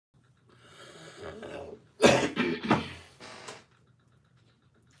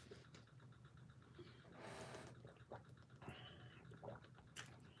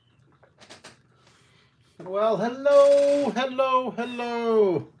Well, hello, hello,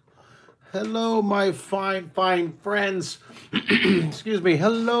 hello. Hello, my fine, fine friends. Excuse me.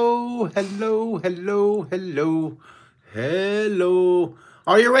 Hello, hello, hello, hello, hello.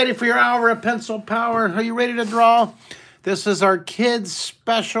 Are you ready for your hour of pencil power? Are you ready to draw? This is our kids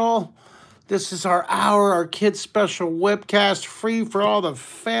special. This is our kids special webcast, free for all the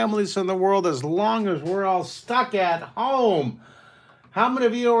families in the world as long as we're all stuck at home. How many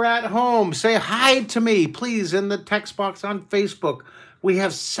of you are at home? Say hi to me, please, in the text box on Facebook. We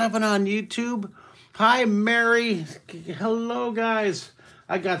have 7 on YouTube. Hi, Mary. Hello, guys.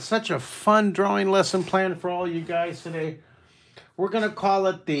 I got such a fun drawing lesson planned for all you guys today. We're going to call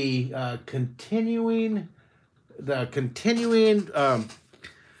it the continuing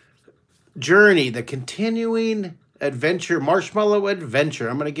journey, the continuing adventure, Marshmallow adventure.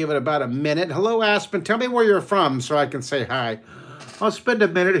 I'm going to give it about a minute. Hello, Aspen. Tell me where you're from so I can say hi. I'll spend a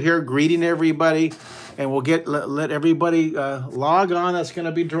minute here greeting everybody, and we'll let everybody log on that's going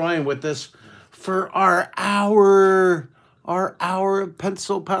to be drawing with us for our hour of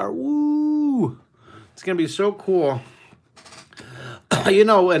pencil power. Woo! It's going to be so cool. You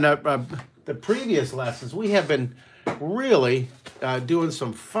know, in the previous lessons, we have been really doing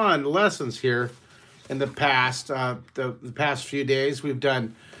some fun lessons here in the past. The past few days, we've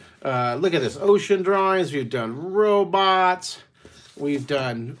done, look at this, ocean drawings. We've done robots. We've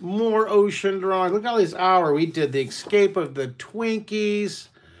done more ocean drawings. Look at all these hours. We did the escape of the Twinkies.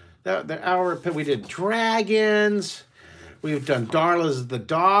 The hour we did dragons. We've done Darla's the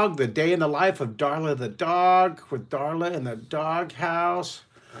dog, the day in the life of Darla the dog, with Darla in the doghouse.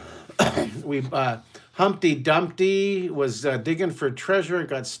 We've Humpty Dumpty was digging for treasure and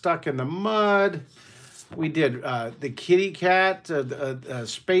got stuck in the mud. We did the kitty cat,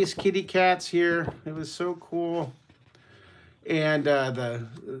 space kitty cats here. It was so cool. And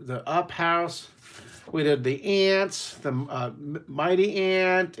the up house. We did the ants, the mighty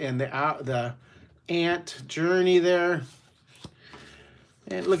ant, and the ant journey there.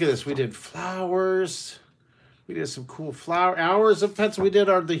 And look at this. We did flowers. We did some cool flower hours of pencil. We did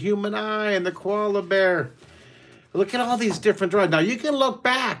the human eye and the koala bear. Look at all these different drawings. Now you can look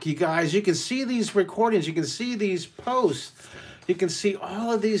back, you guys. You can see these recordings. You can see these posts. You can see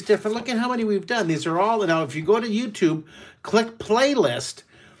all of these different. Look at how many we've done. These are all. Now, if you go to YouTube, click playlist,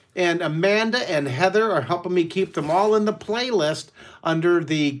 and Amanda and Heather are helping me keep them all in the playlist under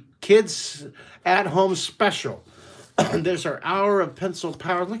the Kids at Home Special. There's our hour of pencil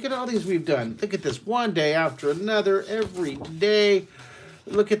power. Look at all these we've done. Look at this, one day after another, every day.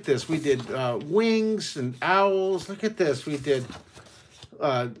 Look at this. We did wings and owls. Look at this. We did,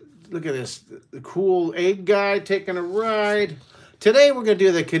 look at this, the cool egg guy taking a ride. Today we're going to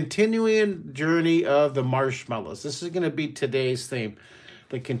do the continuing journey of the marshmallows. This is going to be today's theme,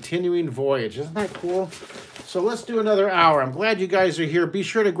 the continuing voyage. Isn't that cool? So let's do another hour. I'm glad you guys are here. Be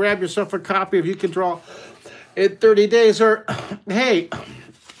sure to grab yourself a copy if you can draw in 30 days. Or, hey,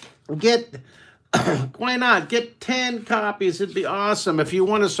 why not? Get 10 copies. It'd be awesome. If you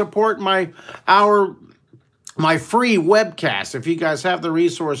want to support my free webcast, if you guys have the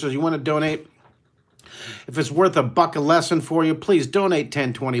resources, you want to donate, if it's worth $1 a lesson for you, please donate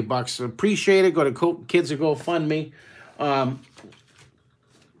 10, 20 bucks. Appreciate it. Go to Kids to GoFundMe. I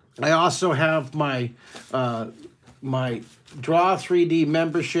also have my my Draw 3D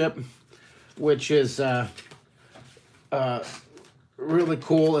membership, which is really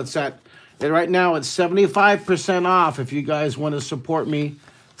cool. It's right now it's 75% off. If you guys want to support me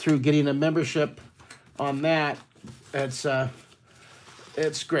through getting a membership on that,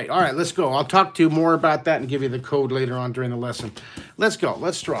 it's great. All right, let's go. I'll talk to you more about that and give you the code later on during the lesson. Let's go.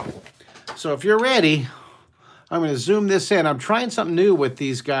 Let's draw. So if you're ready, I'm going to zoom this in. I'm trying something new with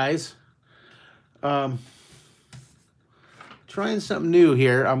these guys. Trying something new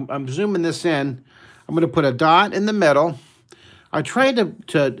here. I'm zooming this in. I'm going to put a dot in the middle. I tried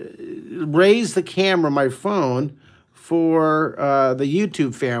to raise the camera, my phone, for the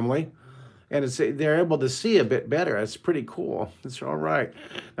YouTube family. And they're able to see a bit better. It's pretty cool. It's all right.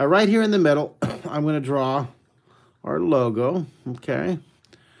 Now, right here in the middle, I'm going to draw our logo. Okay.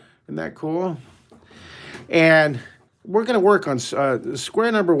 Isn't that cool? And we're going to work on square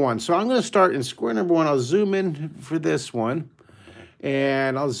number 1. So I'm going to start in square number 1. I'll zoom in for this one.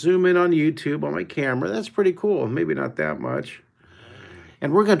 And I'll zoom in on YouTube on my camera. That's pretty cool. Maybe not that much.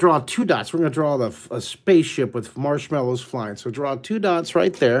 And we're going to draw 2 dots. We're going to draw a spaceship with marshmallows flying. So draw 2 dots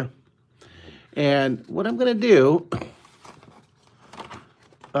right there. And what I'm going to do,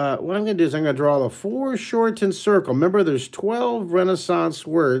 is I'm going to draw the 4 shortened circle. Remember, there's 12 Renaissance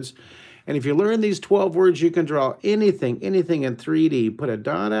words. And if you learn these 12 words, you can draw anything in 3D. Put a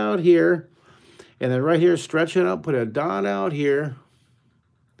dot out here. And then right here, stretch it up, put a dot out here.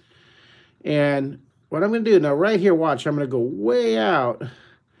 And what I'm going to do now, right here, watch, I'm going to go way out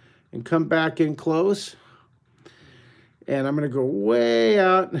and come back in close. And I'm going to go way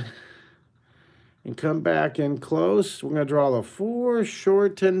out and come back in close. We're going to draw the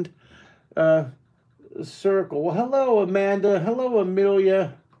foreshortened circle. Well, hello, Amanda. Hello,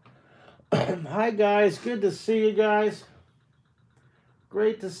 Amelia. Hi, guys. Good to see you guys.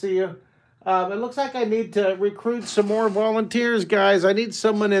 Great to see you. It looks like I need to recruit some more volunteers, guys. I need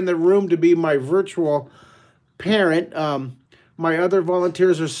someone in the room to be my virtual parent. My other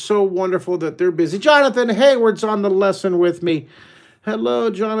volunteers are so wonderful that they're busy. Jonathan Hayward's on the lesson with me.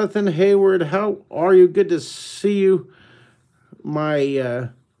 Hello, Jonathan Hayward. How are you? Good to see you. My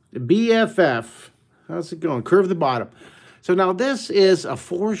BFF. How's it going? Curve the bottom. So now this is a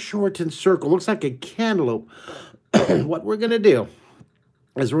foreshortened circle. Looks like a cantaloupe. What we're going to do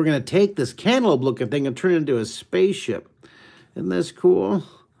is we're going to take this cantaloupe looking thing and turn it into a spaceship. Isn't this cool?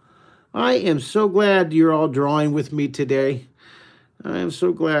 I am so glad you're all drawing with me today. I am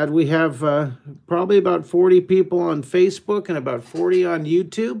so glad. We have probably about 40 people on Facebook and about 40 on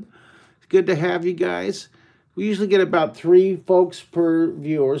YouTube. It's good to have you guys. We usually get about 3 folks per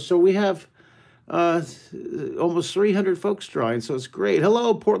viewer, so we have almost 300 folks drawing, so it's great.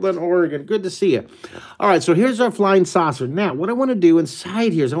 Hello, Portland, Oregon. Good to see you. All right, so here's our flying saucer. Now, what I want to do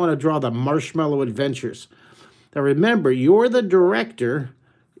inside here is I want to draw the Marshmallow Adventures. Now, remember, you're the director.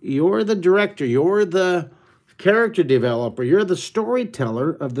 You're the director. You're the character developer. You're the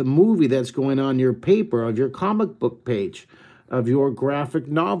storyteller of the movie that's going on your paper, of your comic book page, of your graphic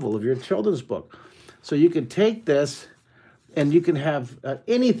novel, of your children's book. So you can take this and you can have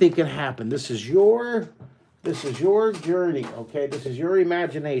anything can happen. This is your journey, okay? This is your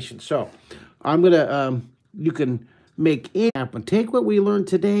imagination. So I'm gonna you can make it happen. Take what we learned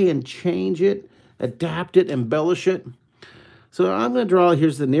today and change it, adapt it, embellish it. So I'm gonna draw.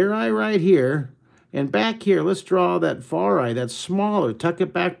 Here's the near eye right here, and back here. Let's draw that far eye. That's smaller. Tuck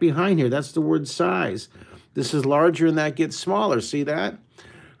it back behind here. That's the word size. This is larger and that gets smaller. See that?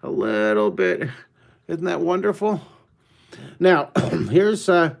 A little bit. Isn't that wonderful? Now, here's,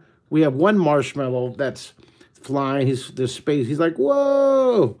 we have one marshmallow that's flying. There's space. He's like,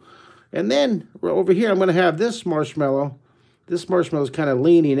 whoa. And then over here, I'm going to have this marshmallow. This marshmallow is kind of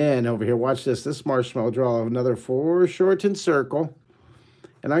leaning in over here. Watch this. This marshmallow draw another foreshortened circle.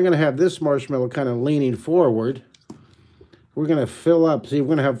 And I'm going to have this marshmallow kind of leaning forward. We're going to fill up. See,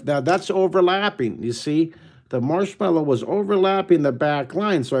 we're going to have, now that's overlapping. You see, the marshmallow was overlapping the back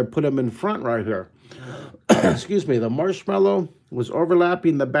line, so I put them in front right here. Excuse me, the marshmallow was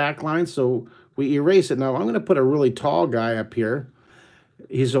overlapping the back line, so we erase it. Now, I'm going to put a really tall guy up here.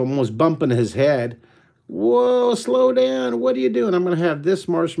 He's almost bumping his head. Whoa, slow down. What are you doing? I'm going to have this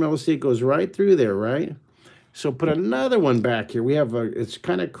marshmallow, see, it goes right through there, right? So put another one back here. We have it's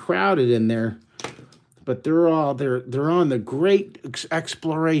kind of crowded in there, but they're on the great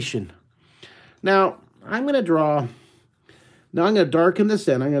exploration. Now, I'm going to draw, now I'm going to darken this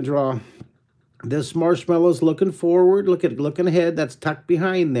in. I'm going to draw this marshmallow's looking forward, looking ahead. That's tucked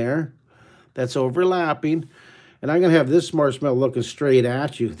behind there. That's overlapping. And I'm going to have this marshmallow looking straight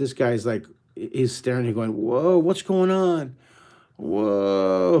at you. This guy's like, he's staring at you going, whoa, what's going on?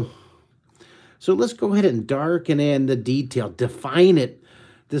 Whoa. So let's go ahead and darken in the detail. Define it.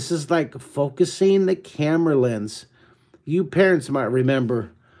 This is like focusing the camera lens. You parents might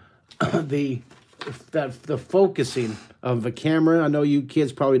remember the focusing of the camera. I know you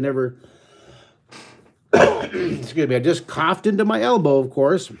kids probably never... Excuse me, I just coughed into my elbow, of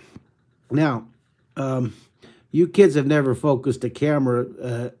course. Now, you kids have never focused a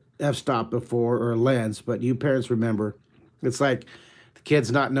camera f-stop before or a lens, but you parents remember. It's like the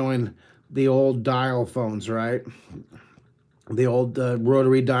kids not knowing the old dial phones, right? The old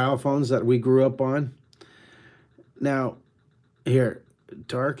rotary dial phones that we grew up on. Now, here,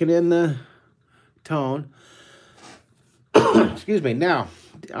 darken in the tone. Excuse me. Now,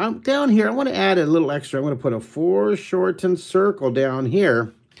 I'm down here. I want to add a little extra. I'm going to put a foreshortened circle down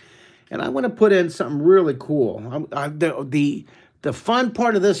here, and I want to put in something really cool. The fun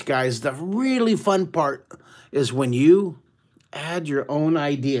part of this, guys, the really fun part is when you add your own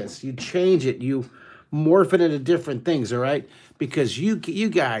ideas. You change it. You morph it into different things, all right? Because you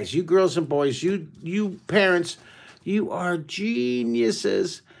guys, you girls and boys, you parents, you are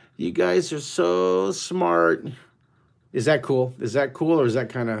geniuses. You guys are so smart. Is that cool? Is that cool, or is that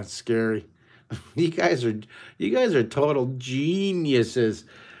kind of scary? You guys are total geniuses.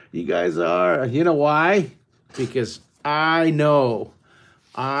 You guys are. You know why? Because I know.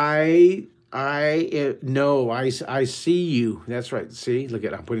 I know. I see you. That's right. See? Look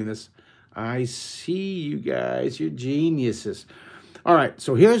at, I'm putting this. I see you guys. You're geniuses. All right,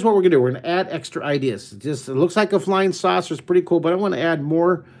 so here's what we're going to do. We're going to add extra ideas. It looks like a flying saucer. It's pretty cool, but I want to add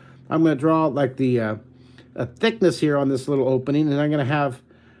more. I'm going to draw like the a thickness here on this little opening, and I'm going to have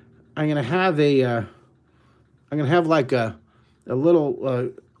like a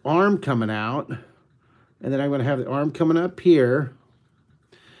little arm coming out, and then I'm going to have the arm coming up here,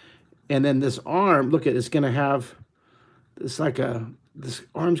 and then this arm, look at it's going to have this this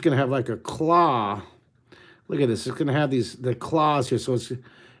arm's going to have like a claw. Look at this. It's going to have the claws here, so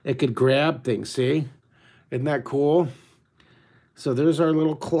it could grab things. See? Isn't that cool? So there's our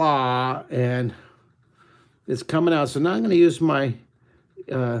little claw, and it's coming out. So now I'm going to use my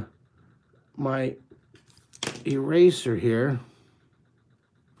my eraser here,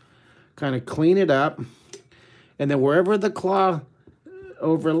 kind of clean it up, and then wherever the claw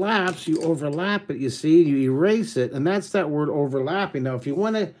overlaps, you overlap it. You see, you erase it, and that's that word overlapping. Now, if you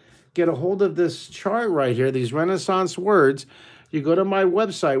want to get a hold of this chart right here, these Renaissance words, you go to my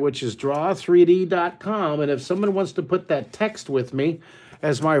website, which is draw3d.com, and if someone wants to put that text with me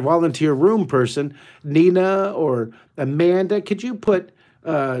as my volunteer room person, Nina or Amanda, could you put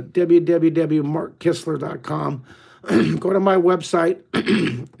www.markkistler.com, go to my website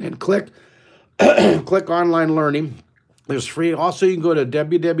and click click online learning. There's free. Also, you can go to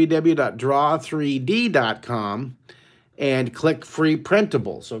www.draw3d.com and click free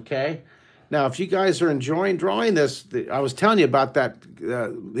printables, okay? Now, if you guys are enjoying drawing this, I was telling you about that.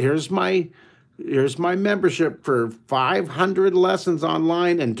 Here's my membership for 500 lessons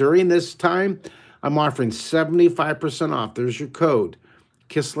online, and during this time, I'm offering 75% off. There's your code,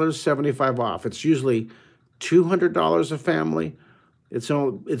 Kistler 75 off. It's usually $200 a family. It's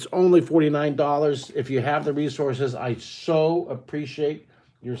only $49 if you have the resources. I so appreciate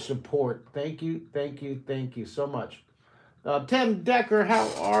your support. Thank you, thank you, thank you so much. Tim Decker, how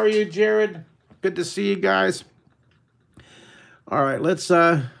are you, Jared? Good to see you guys. All right, let's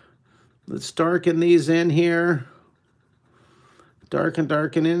darken these in here.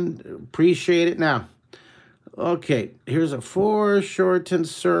 Darken in. Appreciate it. Now, okay, here's a foreshortened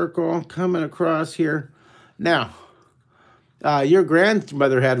circle coming across here. Now, your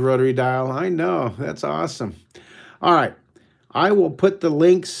grandmother had rotary dial. I know. That's awesome. All right. I will put the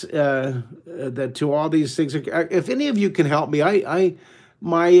links to all these things. If any of you can help me,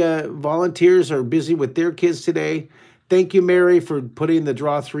 my volunteers are busy with their kids today. Thank you, Mary, for putting the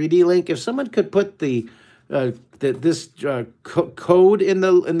Draw 3D link. If someone could put this code in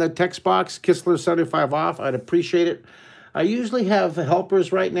the text box, Kistler 75 off, I'd appreciate it. I usually have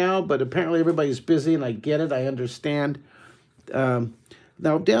helpers right now, but apparently everybody's busy, and I get it. I understand.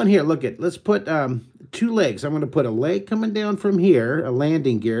 Now down here, let's put 2 legs. I'm going to put a leg coming down from here, a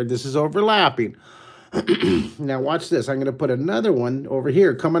landing gear. This is overlapping. Now watch this. I'm going to put another one over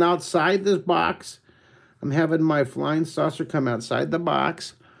here coming outside this box. I'm having my flying saucer come outside the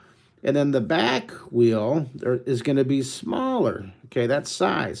box. And then the back wheel is going to be smaller. Okay, that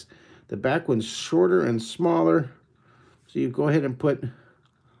size. The back one's shorter and smaller. So you go ahead and put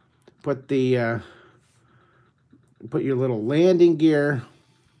your little landing gear.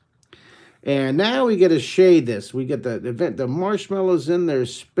 And now we get to shade this. We get the marshmallows in there,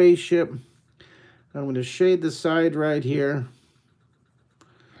 spaceship. I'm going to shade the side right here.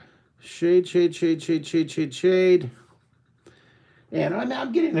 Shade, shade, shade, shade, shade, shade, shade. And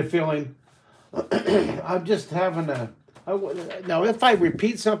I'm getting the feeling I'm just having now if I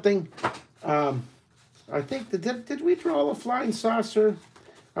repeat something, I think did we draw a flying saucer?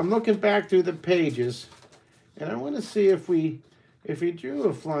 I'm looking back through the pages, and I want to see if we drew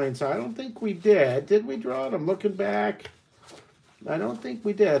a flying saucer. I don't think we did. Did we draw it? I'm looking back. I don't think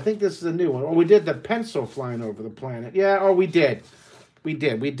we did. I think this is a new one. Oh, we did the pencil flying over the planet. Yeah. Oh, we did. We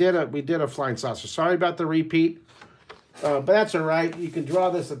did a flying saucer. Sorry about the repeat, but that's all right. You can draw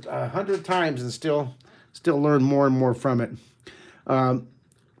this 100 times and still learn more and more from it. I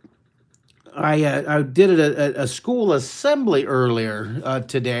did it at a school assembly earlier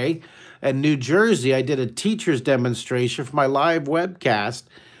today in New Jersey. I did a teacher's demonstration for my live webcast.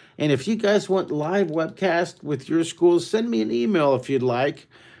 And if you guys want live webcast with your schools, send me an email if you'd like.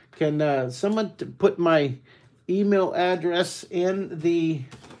 Can someone put my email address in the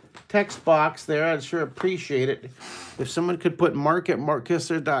text box there? I'd sure appreciate it. If someone could put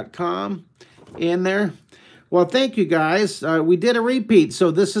mark@markkistler.com in there. Well, thank you, guys. We did a repeat,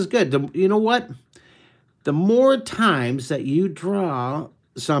 so this is good. You know what? The more times that you draw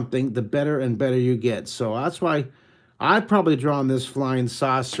something, the better and better you get. So that's why I've probably drawn this flying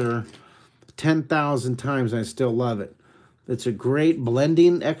saucer 10,000 times, and I still love it. It's a great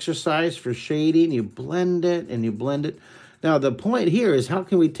blending exercise for shading. You blend it and you blend it. Now, the point here is how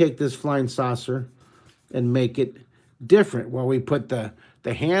can we take this flying saucer and make it different? Well, we put the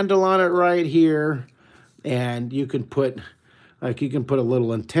handle on it right here, and you can put, like, you can put a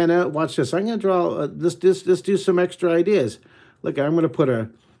little antenna. Watch this. I'm going to draw, let's do some extra ideas. Look, I'm going to put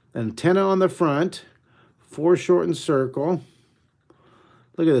an antenna on the front, foreshortened circle.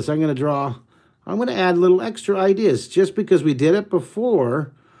 Look at this. I'm going to add little extra ideas. Just because we did it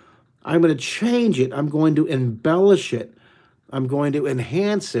before, I'm going to change it. I'm going to embellish it. I'm going to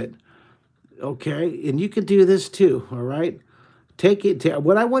enhance it. Okay? And you can do this too, all right?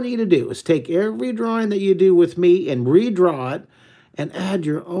 What I want you to do is take every drawing that you do with me and redraw it and add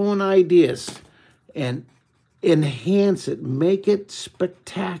your own ideas and enhance it. Make it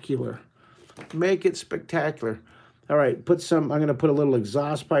spectacular. Make it spectacular. All right, I'm going to put a little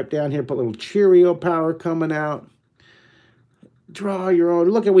exhaust pipe down here, put a little Cheerio power coming out. Draw your own.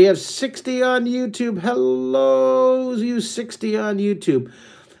 Look, we have 60 on YouTube. Hello, you 60 on YouTube.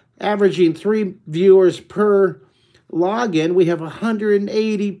 Averaging 3 viewers per login. We have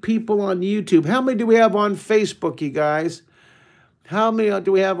 180 people on YouTube. How many do we have on Facebook, you guys? How many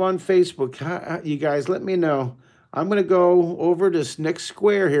do we have on Facebook? You guys, let me know. I'm going to go over this next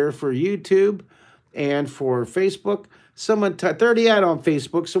square here for YouTube and for Facebook. 30 out on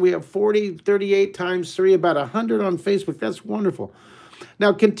Facebook, so we have 38 times 3, about 100 on Facebook. That's wonderful.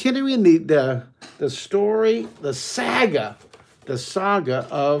 Now, continuing the story, the saga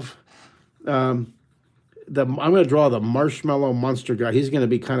of I'm going to draw the marshmallow monster guy. He's going to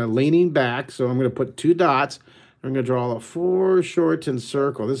be kind of leaning back, so I'm going to put 2 dots. I'm going to draw a foreshortened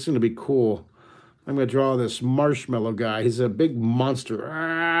circle. This is going to be cool. I'm going to draw this marshmallow guy. He's a big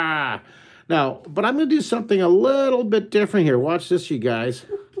monster. Now, but I'm going to do something a little bit different here. Watch this, you guys.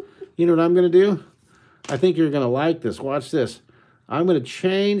 You know what I'm going to do? I think you're going to like this. Watch this. I'm going to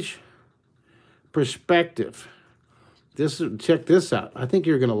change perspective. Check this out. I think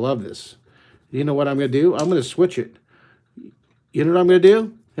you're going to love this. You know what I'm going to do? I'm going to switch it. You know what I'm going to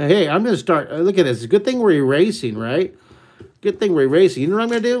do? Hey, I'm going to start. Look at this. It's a good thing we're erasing, right? Good thing we're erasing. You know what I'm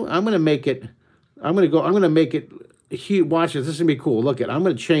going to do? I'm going to make it. I'm going to make it huge. Watch this. This is going to be cool. Look at it. I'm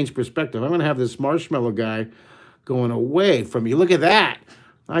going to change perspective. I'm going to have this marshmallow guy going away from you. Look at that.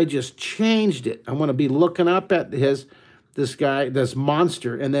 I just changed it. I'm going to be looking up at this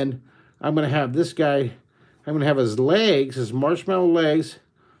monster, and then I'm going to have this guy. I'm going to have his legs, his marshmallow legs,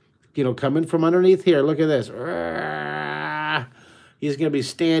 you know, coming from underneath here. Look at this. He's going to be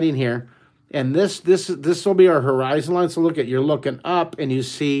standing here, and this will be our horizon line. So look at, you're looking up, and you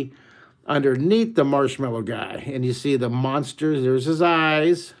see underneath the marshmallow guy, and you see the monster. There's his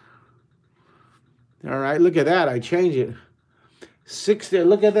eyes. All right, look at that. I change it. 60.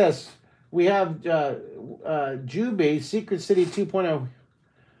 Look at this. We have Juby, Secret City 2.0.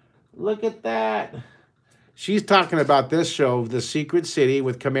 Look at that. She's talking about this show, The Secret City,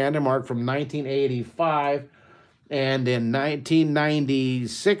 with Commander Mark from 1985. And in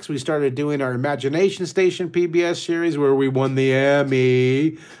 1996, we started doing our Imagination Station PBS series where we won the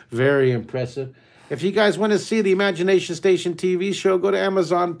Emmy. Very impressive. If you guys want to see the Imagination Station TV show, go to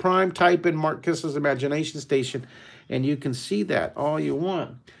Amazon Prime, type in Mark Kistler's Imagination Station, and you can see that all you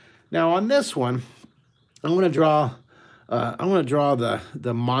want. Now on this one, I'm going to draw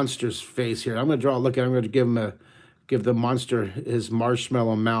the monster's face here. I'm going to draw. Look at. I'm going to give the monster his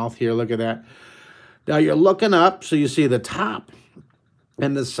marshmallow mouth here. Look at that. Now you're looking up, so you see the top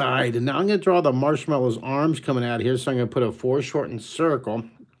and the side. And now I'm going to draw the marshmallow's arms coming out here. So I'm going to put a foreshortened circle.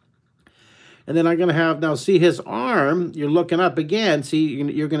 And then I'm going to have, now see his arm, you're looking up again. See,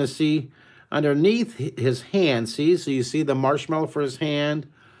 you're going to see underneath his hand. See, so you see the marshmallow for his hand.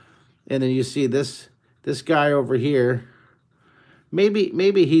 And then you see this guy over here. Maybe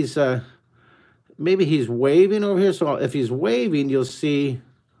he's waving over here. So if he's waving, you'll see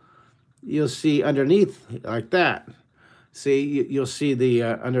underneath like that. See, you'll see the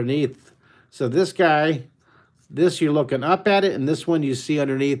underneath. So this guy, you're looking up at it, and this one you see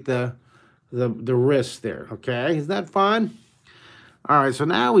underneath the wrist there. Okay, isn't that fun? All right, so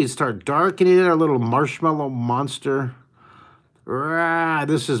now we start darkening our little marshmallow monster.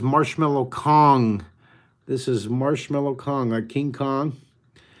 This is Marshmallow Kong. This is Marshmallow Kong, like King Kong.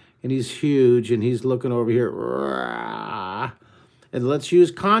 And he's huge, and he's looking over here. And let's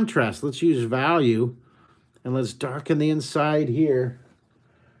use contrast. Let's use value. And let's darken the inside here.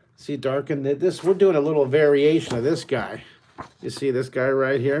 See, darken this. We're doing a little variation of this guy. You see this guy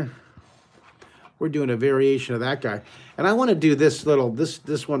right here? We're doing a variation of that guy. And I want to do this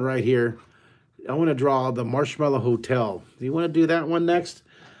one right here. I want to draw the Marshmallow Hotel. Do you want to do that one next?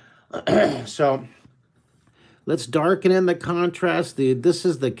 So let's darken in the contrast. This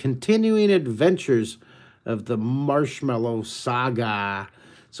is the continuing adventures of the Marshmallow Saga.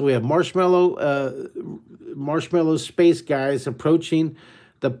 So we have Marshmallow space guys approaching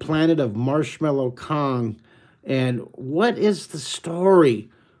the planet of Marshmallow Kong. And what is the story?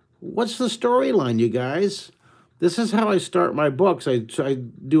 What's the storyline, you guys? This is how I start my books. I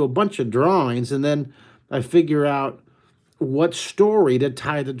do a bunch of drawings, and then I figure out what story to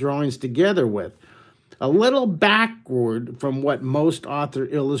tie the drawings together with. A little backward from what most author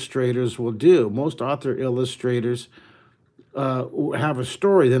illustrators will do. Most author illustrators have a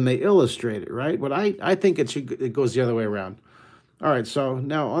story, then they illustrate it, right? But I think it goes the other way around. All right, so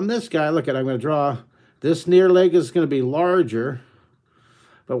now on this guy, look at, I'm going to draw, this near leg is going to be larger.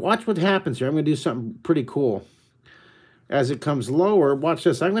 But watch what happens here. I'm going to do something pretty cool. As it comes lower, watch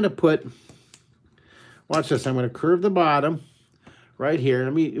this. I'm going to watch this. I'm going to curve the bottom right here.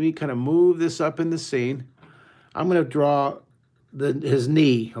 Let me kind of move this up in the scene. I'm going to draw his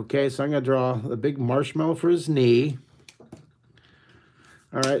knee, okay? So I'm going to draw a big marshmallow for his knee.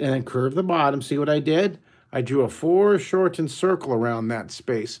 All right, and then curve the bottom. See what I did? I drew a foreshortened circle around that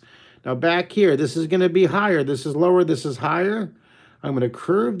space. Now back here, this is going to be higher. This is lower. This is higher. I'm going to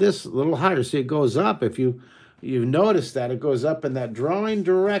curve this a little higher. See, it goes up. If you've noticed that, it goes up in that drawing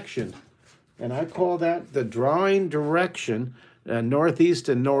direction. And I call that the drawing direction, northeast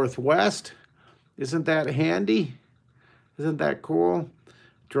and northwest. Isn't that handy? Isn't that cool?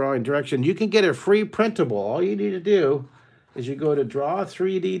 Drawing direction. You can get a free printable. All you need to do is you go to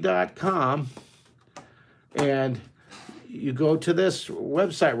draw3d.com and you go to this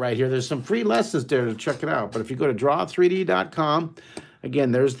website right here. There's some free lessons there to check it out. But if you go to draw3d.com,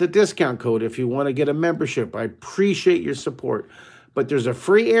 again, there's the discount code if you want to get a membership. I appreciate your support. But there's a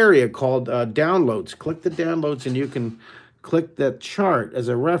free area called downloads. Click the downloads and you can click that chart as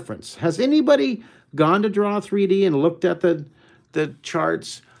a reference. Has anybody gone to Draw3D and looked at the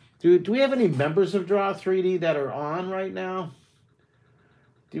charts? Do we have any members of Draw3D that are on right now?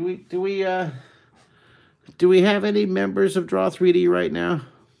 Do we have any members of Draw3D right now?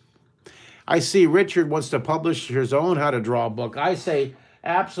 I see Richard wants to publish his own How to Draw book. I say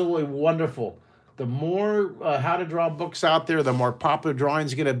absolutely wonderful. The more how to draw books out there, the more popular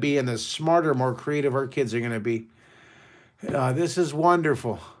drawing's going to be, and the smarter, more creative our kids are going to be. This is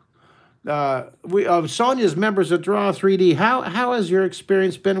wonderful. Sonia's members of Draw3D. How has your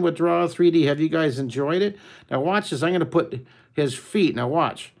experience been with Draw3D? Have you guys enjoyed it? Now watch this. I'm going to put his feet. Now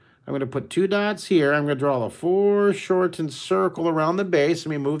watch. I'm going to put 2 dots here. I'm going to draw a foreshortened circle around the base. Let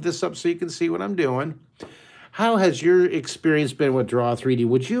me move this up so you can see what I'm doing. How has your experience been with Draw3D?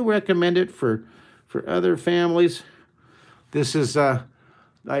 Would you recommend it for other families? This is, Tim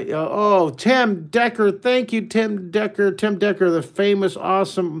Decker. Thank you, Tim Decker. Tim Decker, the famous,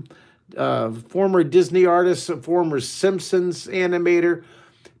 awesome former Disney artist, former Simpsons animator,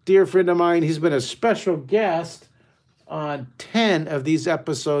 dear friend of mine. He's been a special guest on 10 of these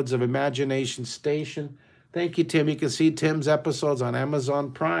episodes of Imagination Station. Thank you, Tim. You can see Tim's episodes on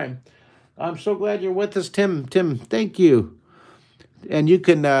Amazon Prime. I'm so glad you're with us, Tim. Tim, thank you. And you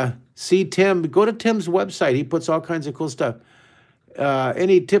can see Tim. Go to Tim's website. He puts all kinds of cool stuff.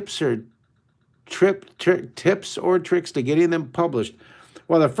 Any tips or tips or tricks to getting them published?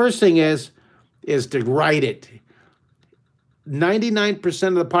 Well, the first thing is to write it. 99%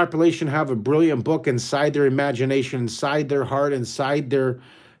 of the population have a brilliant book inside their imagination, inside their heart, inside their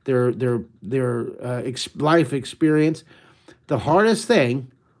life experience. The hardest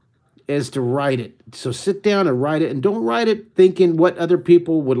thing is to write it. So sit down and write it, and don't write it thinking what other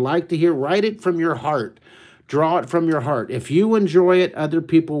people would like to hear. Write it from your heart. Draw it from your heart. If you enjoy it, other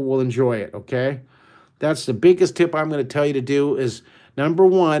people will enjoy it, okay? That's the biggest tip I'm going to tell you to do is, number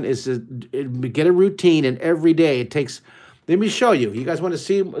one, is to get a routine, and every day it takes... Let me show you. You guys want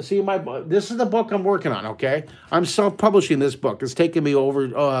to see my book? This is the book I'm working on, okay? I'm self-publishing this book. It's taken me over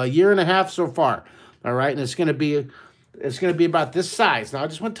a year and a half so far, all right? And it's going to be about this size. Now, I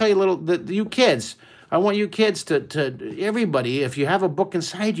just want to tell you a little, you kids, I want you kids to everybody, if you have a book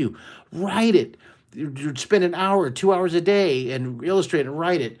inside you, write it. You spend an hour, 2 hours a day and illustrate and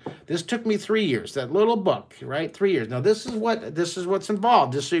write it. This took me 3 years, that little book, right? 3 years. Now, this is what's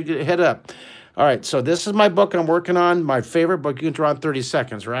involved, just so you get a head up. All right, so this is my book I'm working on, my favorite book. You can draw in 30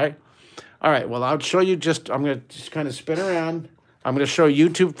 seconds, right? All right, well, I'll show you I'm going to just kind of spin around. I'm going to show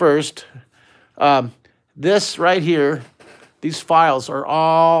YouTube first. This right here, these files are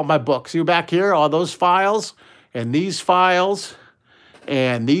all my books. See back here, all those files and these files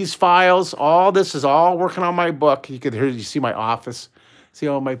and these files. All this is all working on my book. You see my office. See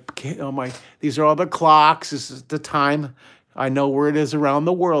all my, these are all the clocks. This is the time. I know where it is around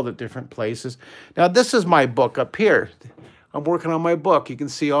the world at different places. Now, this is my book up here. I'm working on my book. You can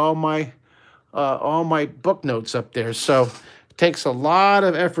see all my all my book notes up there. So it takes a lot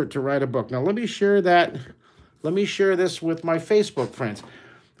of effort to write a book. Now let me share that. Let me share this with my Facebook friends.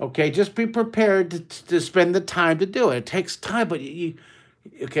 Okay, just be prepared to spend the time to do it. It takes time, but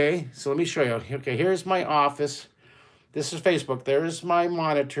okay, so let me show you. Okay, here's my office. This is Facebook. There's my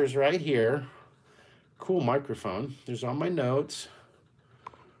monitors right here. Cool microphone. There's all my notes.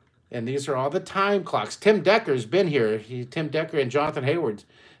 And these are all the time clocks. Tim Decker's been here. Tim Decker and Jonathan Hayward.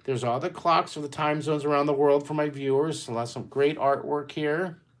 There's all the clocks of the time zones around the world for my viewers. So that's some great artwork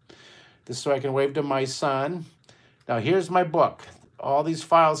here. This is so I can wave to my son. Now here's my book. All these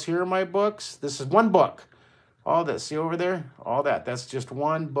files here are my books. This is one book. All this, see over there? All that. That's just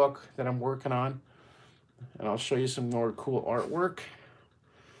one book that I'm working on. And I'll show you some more cool artwork.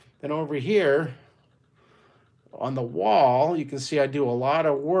 Then over here, on the wall, you can see I do a lot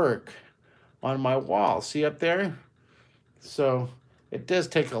of work on my wall. See up there? So it does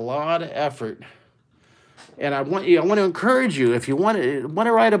take a lot of effort. And I want to encourage you, if you want to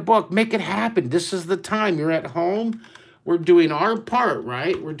write a book, make it happen. This is the time. You're at home. We're doing our part,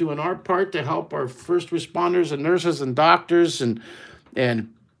 right? We're doing our part to help our first responders and nurses and doctors and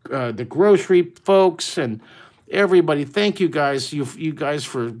the grocery folks and everybody. Thank you guys, you guys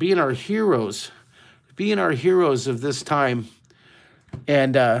for being our heroes of this time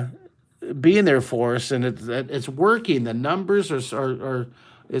and being there for us. And it's working. The numbers are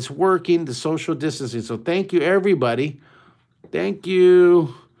it's working. The social distancing. So thank you, everybody. Thank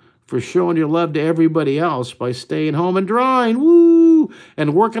you for showing your love to everybody else by staying home and drawing, woo,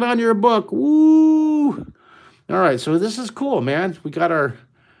 and working on your book, woo. All right, so this is cool, man. We got our,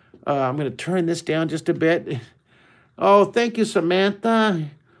 I'm going to turn this down just a bit. Oh, thank you, Samantha.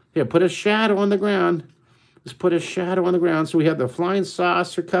 Here, put a shadow on the ground. Let's put a shadow on the ground. So we have the flying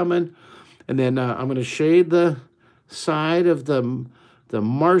saucer coming, and then I'm going to shade the side of the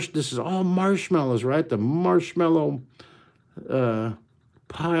this is all marshmallows, right? The marshmallow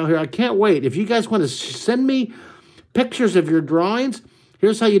pile here. I can't wait. If you guys want to send me pictures of your drawings,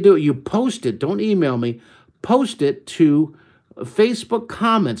 here's how you do it. You post it. Don't email me. Post it to Facebook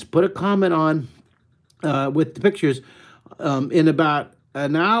comments. Put a comment on with the pictures. In about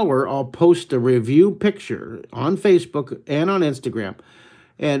an hour, I'll post a review picture on Facebook and on Instagram.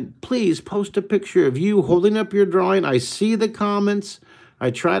 And please post a picture of you holding up your drawing. I see the comments. I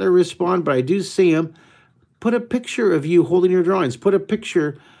try to respond, but I do see them. Put a picture of you holding your drawings. Put a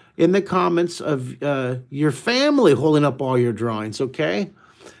picture in the comments of your family holding up all your drawings, okay?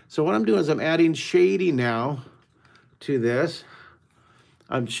 So what I'm doing is I'm adding shading now to this.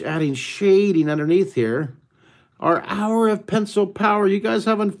 I'm adding shading underneath here. Our hour of pencil power. You guys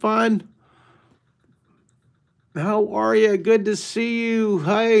having fun? How are you? Good to see you.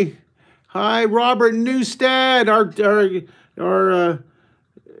 Hi. Hi, Robert Newstead, our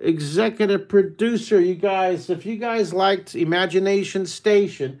executive producer. You guys, if you guys liked Imagination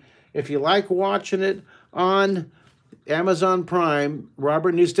Station, if you like watching it on Amazon Prime,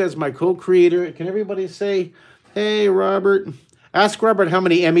 Robert Newstead is my co-creator. Can everybody say, hey, Robert? Ask Robert how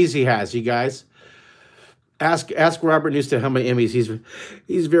many Emmys he has, you guys. Ask Robert Newstead how many Emmys.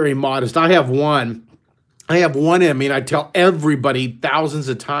 He's very modest. I have one. I have one Emmy, and I tell everybody thousands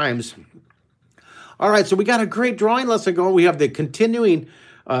of times. All right, so we got a great drawing lesson going. We have the continuing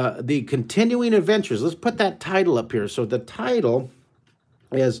adventures. Let's put that title up here. So the title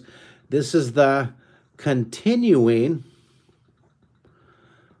is, this is the continuing,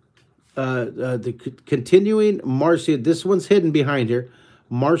 this one's hidden behind here.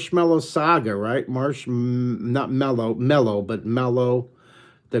 Marshmallow Saga, right? Not mellow, but mellow.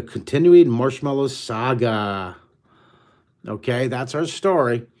 The continuing Marshmallow Saga. Okay, that's our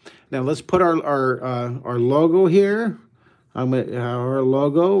story. Now let's put our logo here. Our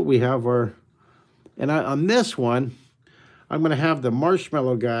logo. We have our, and on this one, I'm going to have the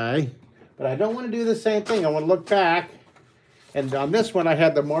marshmallow guy, but I don't want to do the same thing. I want to look back, and on this one, I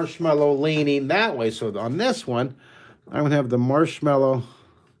had the marshmallow leaning that way. So on this one, I'm going to have the marshmallow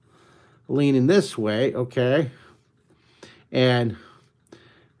leaning this way, okay? And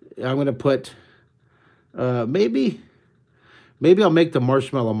I'm going to put, maybe I'll make the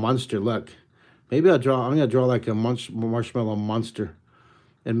marshmallow monster. Look, maybe I'm going to draw like a marshmallow monster.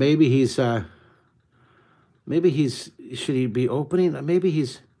 And maybe he's, should he be opening? Maybe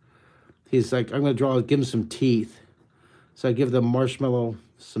he's like, I'm going to give him some teeth. So I give the marshmallow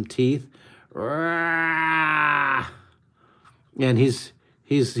some teeth. And he's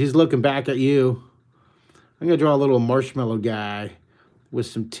looking back at you. I'm going to draw a little marshmallow guy with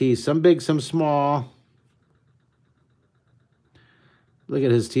some teeth. Some big, some small. Look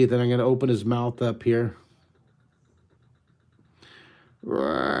at his teeth, and I'm going to open his mouth up here.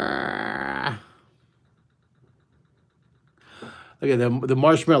 Look at the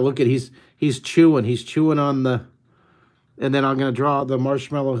marshmallow. Look at he's chewing on the, and then I'm gonna draw the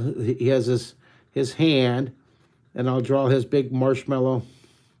marshmallow. He has his hand, and I'll draw his big marshmallow.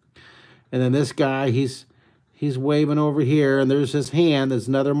 And then this guy, he's waving over here, and there's his hand. There's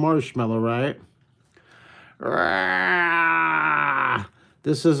another marshmallow, right?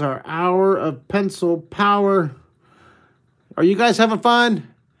 This is our hour of pencil power. Are you guys having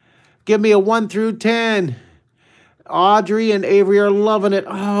fun? Give me a 1 through 10. Audrey and Avery are loving it.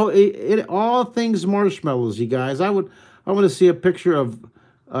 Oh, all things marshmallows, you guys. I want to see a picture of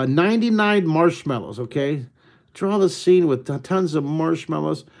 99 marshmallows, okay? Draw the scene with tons of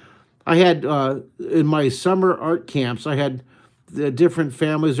marshmallows. I had, in my summer art camps, I had the different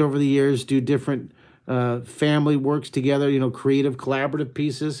families over the years do different family works together, you know, creative, collaborative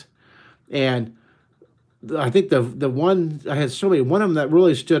pieces. And I think the one, I had so many, one of them that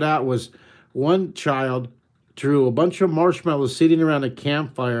really stood out was one child drew a bunch of marshmallows sitting around a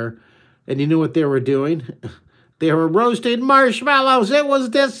campfire, and you knew what they were doing? They were roasting marshmallows. It was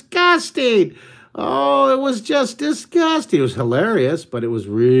disgusting. Oh, it was just disgusting. It was hilarious, but it was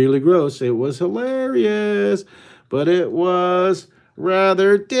really gross. It was hilarious, but it was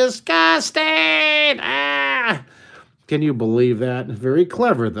rather disgusting. Ah! Can you believe that? Very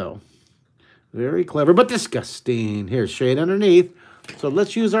clever, though. Very clever, but disgusting. Here, shade underneath. So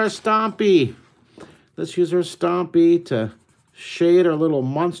let's use our Stompy. Let's use our Stompy to shade our little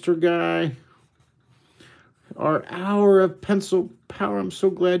monster guy. Our hour of pencil power. I'm so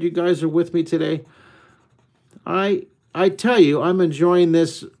glad you guys are with me today. I tell you, I'm enjoying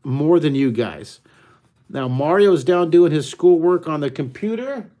this more than you guys. Now, Mario's down doing his schoolwork on the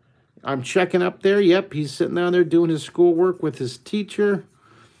computer. I'm checking up there. Yep, he's sitting down there doing his schoolwork with his teacher.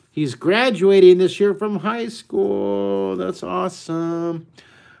 He's graduating this year from high school. That's awesome.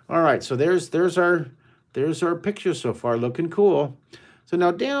 All right, so there's our picture so far, looking cool. So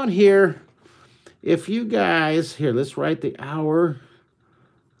now down here, if you guys, here, let's write the hour,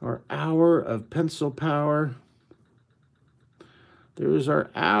 our hour of pencil power. There's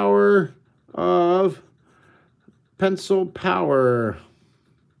our hour of pencil power.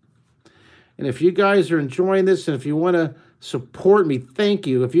 And if you guys are enjoying this, and if you want to support me, thank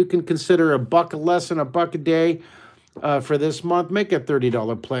you. If you can consider $1 a lesson, $1 a day for this month, make a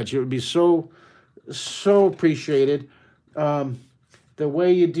 $30 pledge. It would be so appreciated. The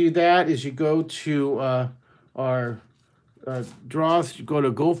way you do that is you go to our go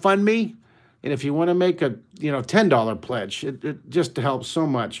to GoFundMe, and if you want to make a $10 pledge, it just helps so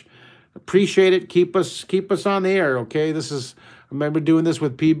much. Appreciate it. Keep us on the air, okay? This is, I remember doing this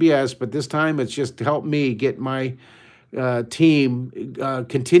with PBS, but this time it's just to help me get my team,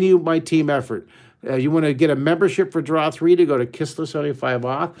 continue my team effort. You want to get a membership for Draw 3 to go to Kistler 75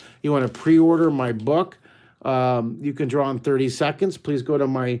 off. You want to pre-order my book. You can draw in 30 seconds. Please go to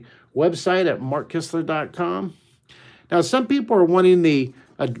my website at markkistler.com. Now, some people are wanting me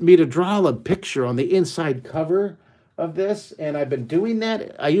to draw a picture on the inside cover of this, and I've been doing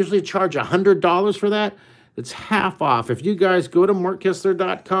that. I usually charge $100 for that. It's half off. If you guys go to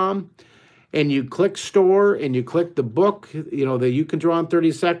markkistler.com and you click store and you click the book, that you can draw in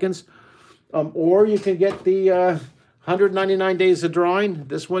 30 seconds, or you can get the 199 Days of Drawing.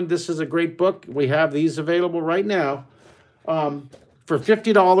 This is a great book. We have these available right now. For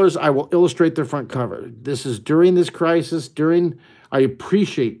 $50, I will illustrate the front cover. This is during this crisis, I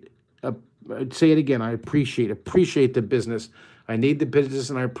appreciate, I'd say it again, I appreciate the business. I need the business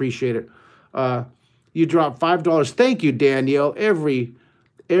and I appreciate it. You drop $5. Thank you, Danielle. Every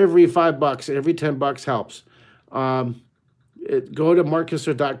 $5, every $10 helps. Go to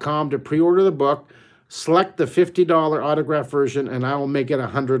markkistler.com to pre-order the book. Select the $50 autograph version, and I will make it a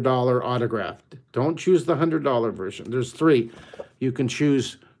 $100 autograph. Don't choose the $100 version. There's 3. You can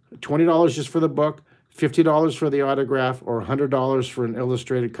choose $20 just for the book, $50 for the autograph, or $100 for an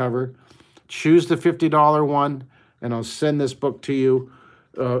illustrated cover. Choose the $50 one, and I'll send this book to you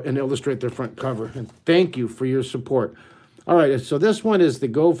and illustrate the front cover. And thank you for your support. All right, so this one is the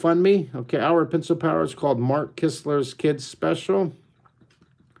GoFundMe. Okay, Our Pencil Power is called Mark Kistler's Kids Special.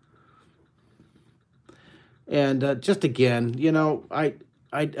 And just again, I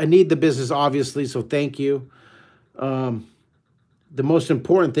need the business, obviously, so thank you. The most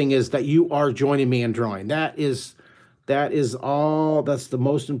important thing is that you are joining me in drawing. That is all. That's the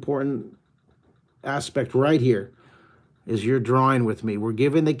most important aspect right here, is you're drawing with me. We're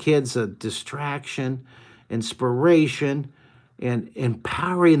giving the kids a distraction, inspiration, and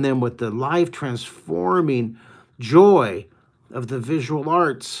empowering them with the life-transforming joy of the visual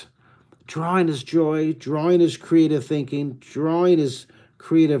arts. Drawing is joy. Drawing is creative thinking. Drawing is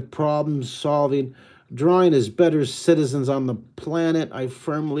creative problem solving. Drawing is better citizens on the planet. I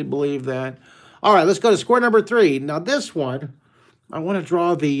firmly believe that. All right, let's go to square number 3. Now this one, I want to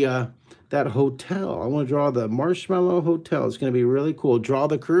draw the that hotel. I want to draw the Marshmallow Hotel. It's going to be really cool. Draw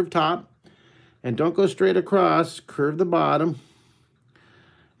the curved top. And don't go straight across. Curve the bottom.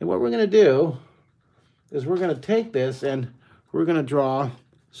 And what we're going to do is we're going to take this and we're going to draw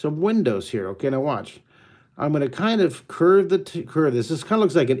some windows here. Okay, now watch. I'm going to kind of curve this. This kind of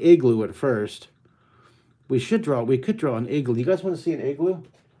looks like an igloo at first. We could draw an igloo. You guys want to see an igloo?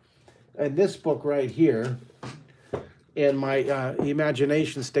 In this book right here, in my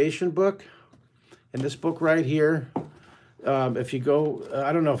Imagination Station book, in this book right here, if you go,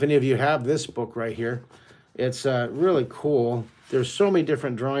 I don't know if any of you have this book right here. It's really cool. There's so many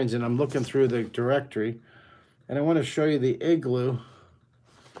different drawings, and I'm looking through the directory, and I want to show you the igloo.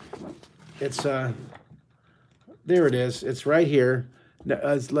 It's there it is. It's right here.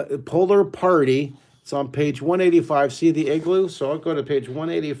 It's Polar Party. It's on page 185. See the igloo? So I'll go to page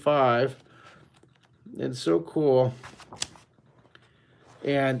 185. It's so cool.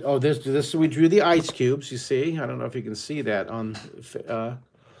 And oh, this we drew the ice cubes. You see? I don't know if you can see that on. I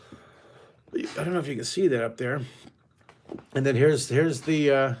don't know if you can see that up there. And then here's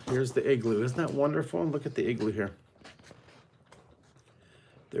the igloo. Isn't that wonderful? Look at the igloo here.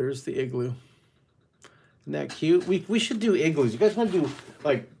 There's the igloo. Isn't that cute? We should do igloos. You guys want to do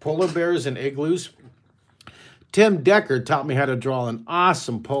like polar bears and igloos? Tim Decker taught me how to draw an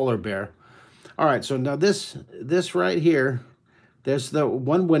awesome polar bear. All right, so now this right here, there's the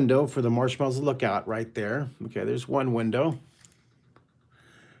one window for the marshmallows to look out right there. Okay, there's one window.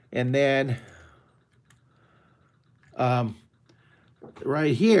 And then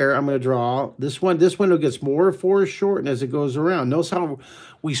right here, I'm going to draw this one. This window gets more foreshortened as it goes around. Notice how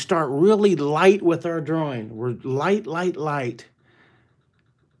we start really light with our drawing. We're light, light, light.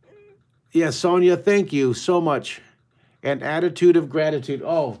 Yeah, Sonia, thank you so much. An attitude of gratitude.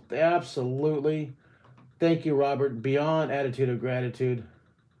 Oh, absolutely. Thank you, Robert. Beyond attitude of gratitude.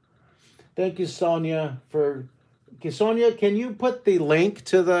 Thank you, Sonia, for... Sonia, can you put the link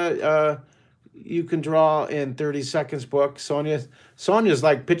to the You Can Draw in 30 Seconds book? Sonia's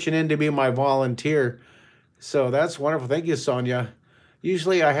like pitching in to be my volunteer. So that's wonderful. Thank you, Sonia.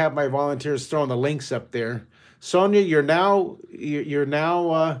 Usually I have my volunteers throwing the links up there. Sonia, you're now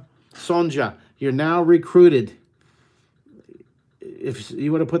Sonja, you're now recruited. If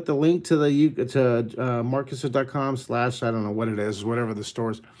you want to put the link to the markkistler.com/ I don't know what it is, whatever the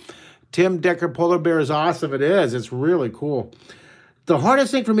store's. Tim Decker Polar Bear is awesome. It is. It's really cool. The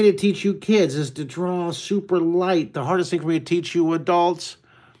hardest thing for me to teach you kids is to draw super light. The hardest thing for me to teach you adults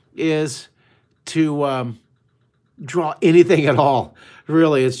is to draw anything at all.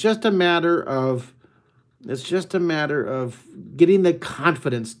 Really, it's just a matter of getting the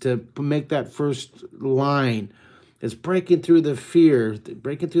confidence to make that first line. It's breaking through the fear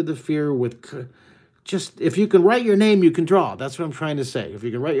with just, if you can write your name, you can draw. That's what I'm trying to say. If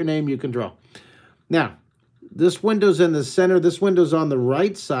you can write your name, you can draw. Now, this window's in the center. This window's on the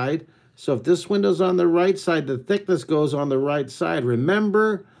right side. So if this window's on the right side, the thickness goes on the right side.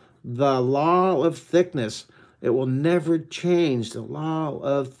 Remember the law of thickness. It will never change, the law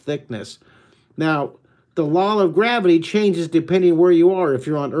of thickness. Now, the law of gravity changes depending where you are. If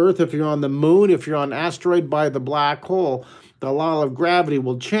you're on Earth, if you're on the moon, if you're on an asteroid by the black hole, the law of gravity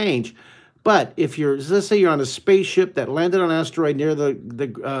will change. But if you're, let's say you're on a spaceship that landed on an asteroid near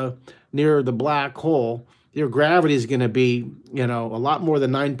the black hole, your gravity is going to be, a lot more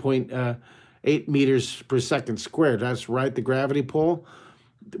than 9.8 meters per second squared. That's right, the gravity pull.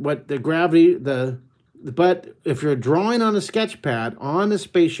 But if you're drawing on a sketch pad, on a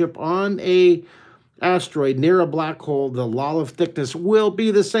spaceship, on a asteroid near a black hole, the law of thickness will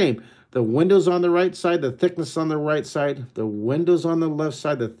be the same. The window's on the right side, the thickness on the right side. The window's on the left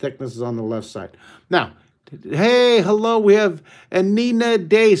side, the thickness is on the left side. Now, hey, hello, we have Anina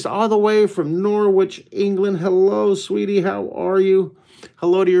Dace all the way from Norwich, England. Hello, sweetie, how are you?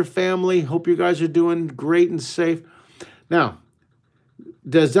 Hello to your family. Hope you guys are doing great and safe. Now,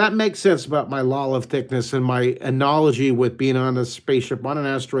 does that make sense about my law of thickness and my analogy with being on a spaceship, on an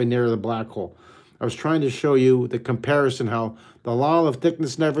asteroid near the black hole? I was trying to show you the comparison, how the law of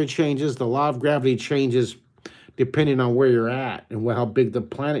thickness never changes. The law of gravity changes depending on where you're at and how big the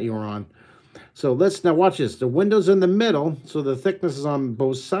planet you're on. So let's now watch this. The window's in the middle, so the thickness is on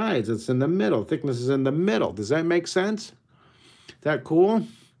both sides. It's in the middle. Thickness is in the middle. Does that make sense? Is that cool?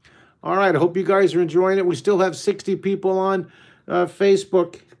 All right, I hope you guys are enjoying it. We still have 60 people on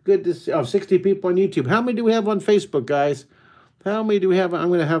Facebook. Good to see. 60 people on YouTube. How many do we have on Facebook, guys? How many do we have? I'm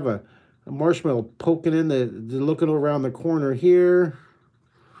going to have a marshmallow poking in looking around the corner here.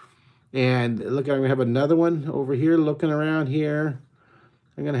 And look, I'm going to have another one over here looking around here.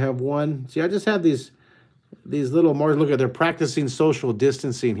 I'm going to have one. See, I just have these little marks. Look at, they're practicing social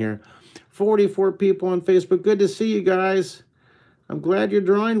distancing here. 44 people on Facebook. Good to see you guys. I'm glad you're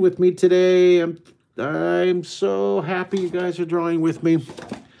drawing with me today. I'm so happy you guys are drawing with me.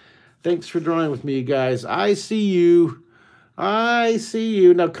 Thanks for drawing with me, you guys. I see you. I see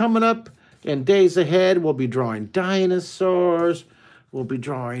you. Now, coming up in days ahead, we'll be drawing dinosaurs. We'll be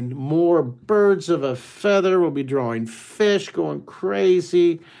drawing more birds of a feather. We'll be drawing fish going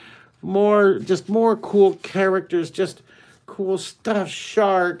crazy. Just more cool characters, just cool stuff.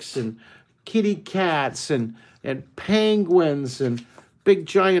 Sharks and kitty cats and penguins and big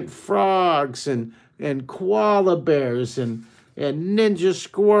giant frogs and koala bears and ninja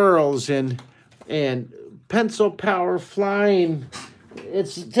squirrels and pencil power flying.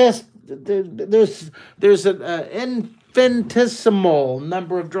 It's just, there's an infinitesimal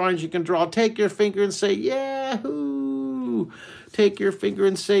number of drawings you can draw. Take your finger and say, Yahoo! Take your finger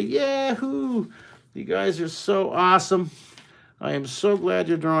and say, Yahoo! You guys are so awesome. I am so glad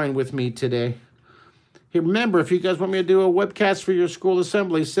you're drawing with me today. Hey, remember, if you guys want me to do a webcast for your school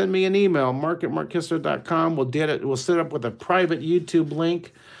assembly, send me an email, mark@markkistler.com. We'll set up with a private YouTube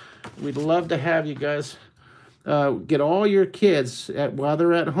link. We'd love to have you guys get all your kids while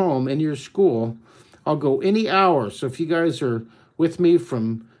they're at home in your school. I'll go any hour. So if you guys are with me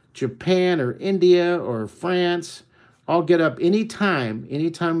from Japan or India or France, I'll get up anytime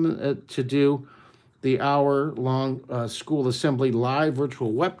to do the hour-long school assembly live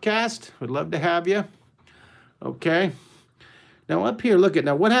virtual webcast. We'd love to have you. Okay. Now up here, look at,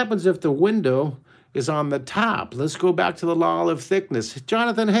 now what happens if the window is on the top? Let's go back to the law of thickness.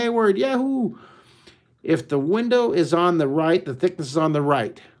 Jonathan Hayward, yahoo! If the window is on the right, the thickness is on the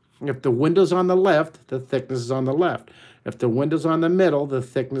right. If the window's on the left, the thickness is on the left. If the window's on the middle, the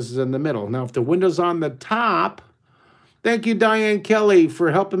thickness is in the middle. Now, if the window's on the top, thank you, Diane Kelly,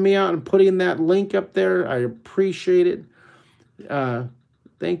 for helping me out and putting that link up there. I appreciate it.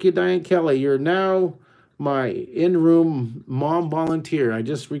 Thank you, Diane Kelly. You're now my in-room mom volunteer. I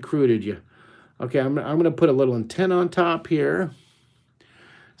just recruited you. Okay, I'm going to put a little antenna on top here.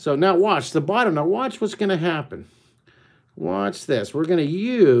 So now watch the bottom. Now watch what's going to happen. Watch this. We're going to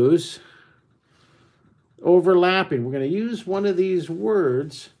use overlapping. We're going to use one of these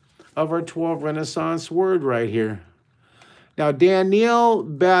words of our 12 Renaissance word right here. Now, Danielle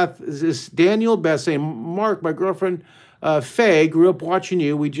Beth saying, Mark, my girlfriend Faye grew up watching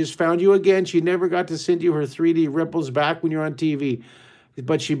you. We just found you again. She never got to send you her 3D ripples back when you're on TV,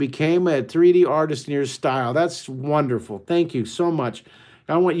 but she became a 3D artist in your style. That's wonderful. Thank you so much.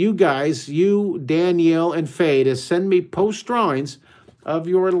 I want you guys, you, Danielle, and Faye, to send me post drawings of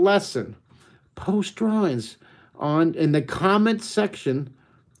your lesson. Post drawings in the comment section.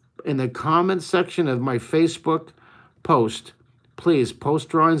 In the comment section of my Facebook post, please post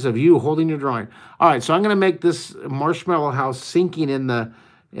drawings of you holding your drawing. All right, so I'm going to make this marshmallow house sinking in the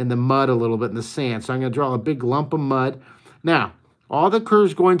mud a little bit, in the sand. So I'm going to draw a big lump of mud. Now, all the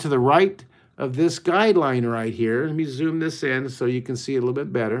curves going to the right of this guideline right here. Let me zoom this in so you can see it a little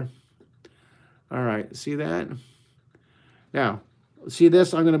bit better. All right, see that? Now, see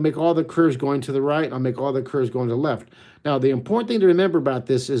this? I'm going to make all the curves going to the right. I'll make all the curves going to the left. Now, the important thing to remember about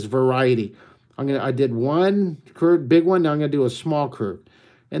this is variety. I did one curve, big one. Now I'm going to do a small curve.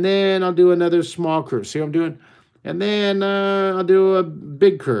 And then I'll do another small curve. See what I'm doing? And then I'll do a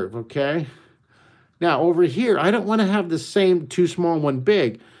big curve, okay? Now, over here, I don't want to have the same two small and one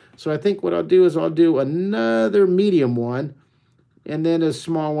big. So I think what I'll do is I'll do another medium one, and then a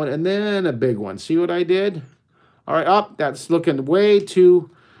small one, and then a big one. See what I did? All right, that's looking way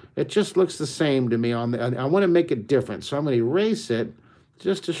too, it just looks the same to me. I want to make it different. So I'm going to erase it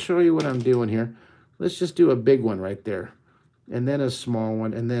just to show you what I'm doing here. Let's just do a big one right there, and then a small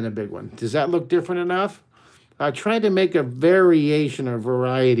one, and then a big one. Does that look different enough? I tried to make a variation or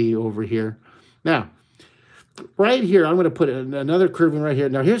variety over here. Now, right here, I'm going to put another curving right here.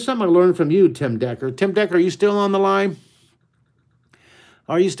 Now, here's something I learned from you, Tim Decker. Tim Decker, are you still on the line?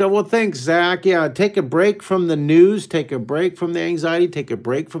 Are you still? Well, thanks, Zach. Yeah, take a break from the news. Take a break from the anxiety. Take a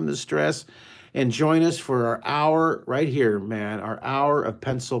break from the stress. And join us for our hour right here, man. Our hour of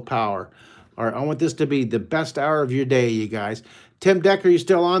pencil power. All right, I want this to be the best hour of your day, you guys. Tim Decker, you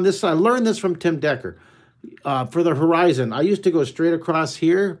still on this? I learned this from Tim Decker. For the horizon, I used to go straight across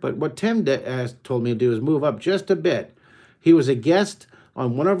here, but what Tim told me to do is move up just a bit. He was a guest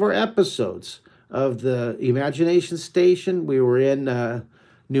on one of our episodes of the Imagination Station. We were in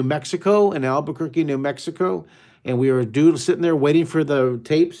New Mexico, in Albuquerque, New Mexico, and we were sitting there waiting for the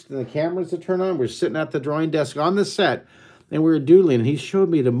tapes and the cameras to turn on. We're sitting at the drawing desk on the set and we were doodling, and he showed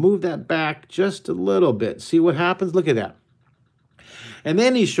me to move that back just a little bit. See what happens? Look at that. And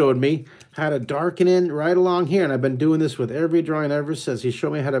then he showed me how to darken in right along here, and I've been doing this with every drawing ever since. He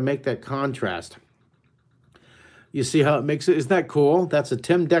showed me how to make that contrast. You see how it makes it? Isn't that cool? That's a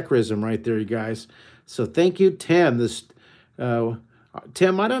Tim Deckerism right there, you guys. So thank you, Tim.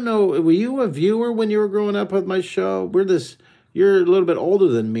 Tim, I don't know, were you a viewer when you were growing up with my show? You're a little bit older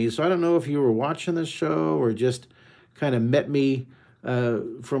than me, so I don't know if you were watching the show or just kind of met me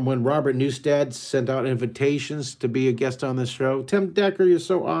from when Robert Newstead sent out invitations to be a guest on this show. Tim Decker, you're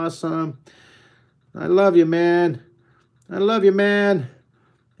so awesome. I love you, man. I love you, man.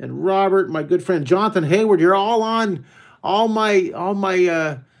 And Robert, my good friend Jonathan Hayward, you're all on all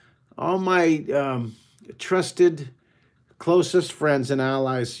my trusted, closest friends and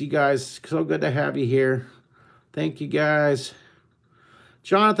allies. You guys, so good to have you here. Thank you, guys.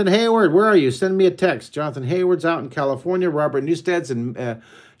 Jonathan Hayward, where are you? Send me a text. Jonathan Hayward's out in California. Robert Newstead's in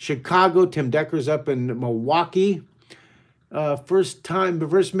Chicago. Tim Decker's up in Milwaukee. First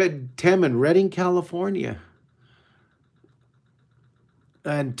met Tim in Redding, California.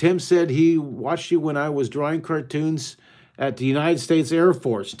 And Tim said he watched you when I was drawing cartoons at the United States Air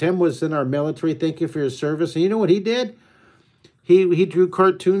Force. Tim was in our military. Thank you for your service. And you know what he did? He drew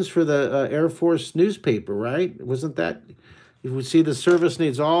cartoons for the Air Force newspaper, right? Wasn't that? You would see the service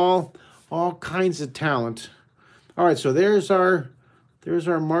needs all kinds of talent. All right, so there's our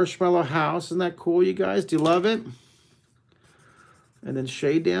marshmallow house. Isn't that cool, you guys? Do you love it? And then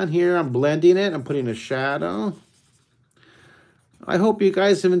shade down here. I'm blending it. I'm putting a shadow. I hope you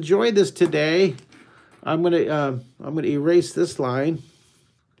guys have enjoyed this today. I'm gonna erase this line,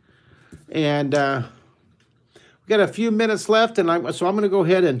 and we got a few minutes left, and I'm gonna go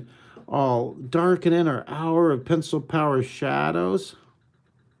ahead and I'll darken in our hour of pencil power shadows.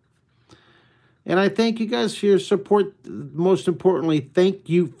 And I thank you guys for your support. Most importantly, thank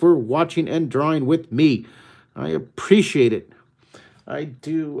you for watching and drawing with me. I appreciate it. I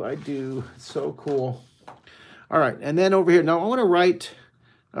do. It's so cool. All right, and then over here, now I want to write,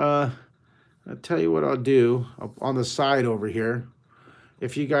 I'll tell you what I'll do on the side over here.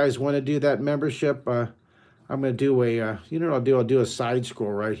 If you guys want to do that membership, I'm going to do a, you know what I'll do? I'll do a side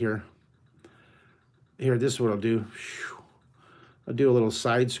scroll right here. Here, this is what I'll do. I'll do a little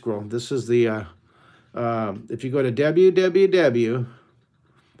side scroll. This is the, if you go to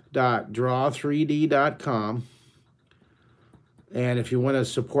www.draw3d.com, and if you want to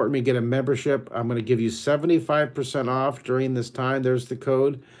support me, get a membership, I'm going to give you 75% off during this time. There's the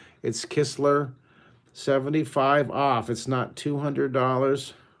code. It's Kistler, 75 off. It's not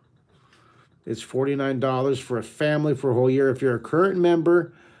 $200. It's $49 for a family for a whole year. If you're a current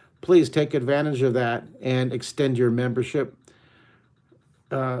member, please take advantage of that and extend your membership.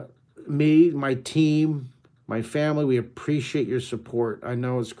 Me, my team, my family, we appreciate your support. I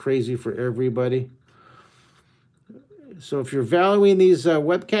know it's crazy for everybody. So if you're valuing these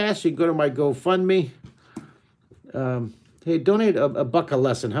webcasts, you can go to my GoFundMe. Hey, donate a buck a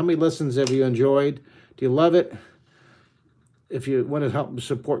lesson. How many lessons have you enjoyed? Do you love it? If you want to help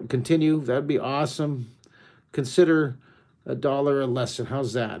support and continue, that'd be awesome. Consider $1 a lesson.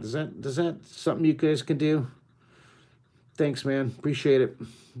 How's that? Is that something you guys can do? Thanks, man. Appreciate it.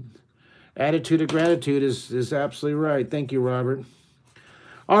 Attitude of gratitude is absolutely right. Thank you, Robert.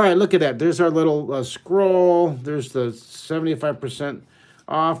 All right, look at that. There's our little scroll. There's the 75%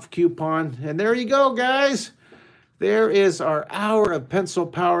 off coupon. And there you go, guys. There is our hour of pencil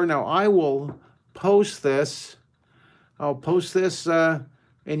power. Now, I will post this. I'll post this, and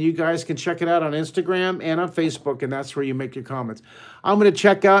you guys can check it out on Instagram and on Facebook, and that's where you make your comments. I'm going to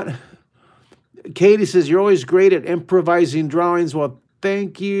check out. Katie says, you're always great at improvising drawings. Well,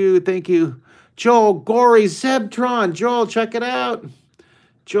 thank you. Thank you. Joel Gory, Zebtron. Joel, check it out.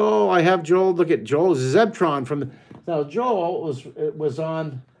 Joel, I have Joel. Look at Joel Zebtron from. Now Joel was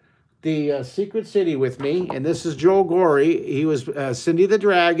on the Secret City with me, and this is Joel Gory. He was Cindy the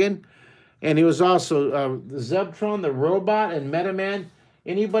Dragon, and he was also Zebtron the robot and Metaman.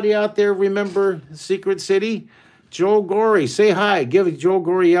 Anybody out there remember Secret City? Joel Gory, say hi. Give Joel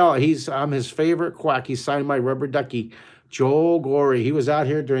Gory a yell. I'm his favorite quack. He signed my rubber ducky. Joel Gory. He was out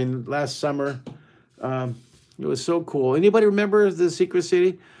here during last summer. It was so cool. Anybody remember the Secret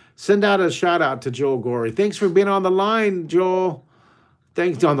City? Send out a shout out to Joel Gory. Thanks for being on the line, Joel.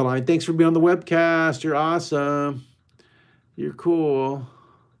 Thanks on the line. Thanks for being on the webcast. You're awesome. You're cool.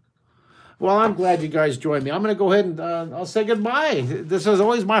 Well, I'm glad you guys joined me. I'm going to go ahead and I'll say goodbye. This is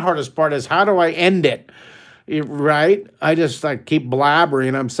always my hardest part is how do I end it? Right? I just keep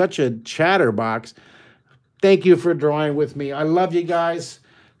blabbering. I'm such a chatterbox. Thank you for drawing with me. I love you guys.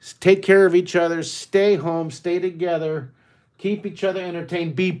 Take care of each other. Stay home. Stay together. Keep each other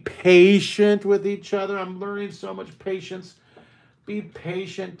entertained. Be patient with each other. I'm learning so much patience. Be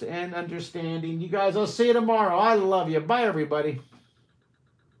patient and understanding. You guys, I'll see you tomorrow. I love you. Bye, everybody.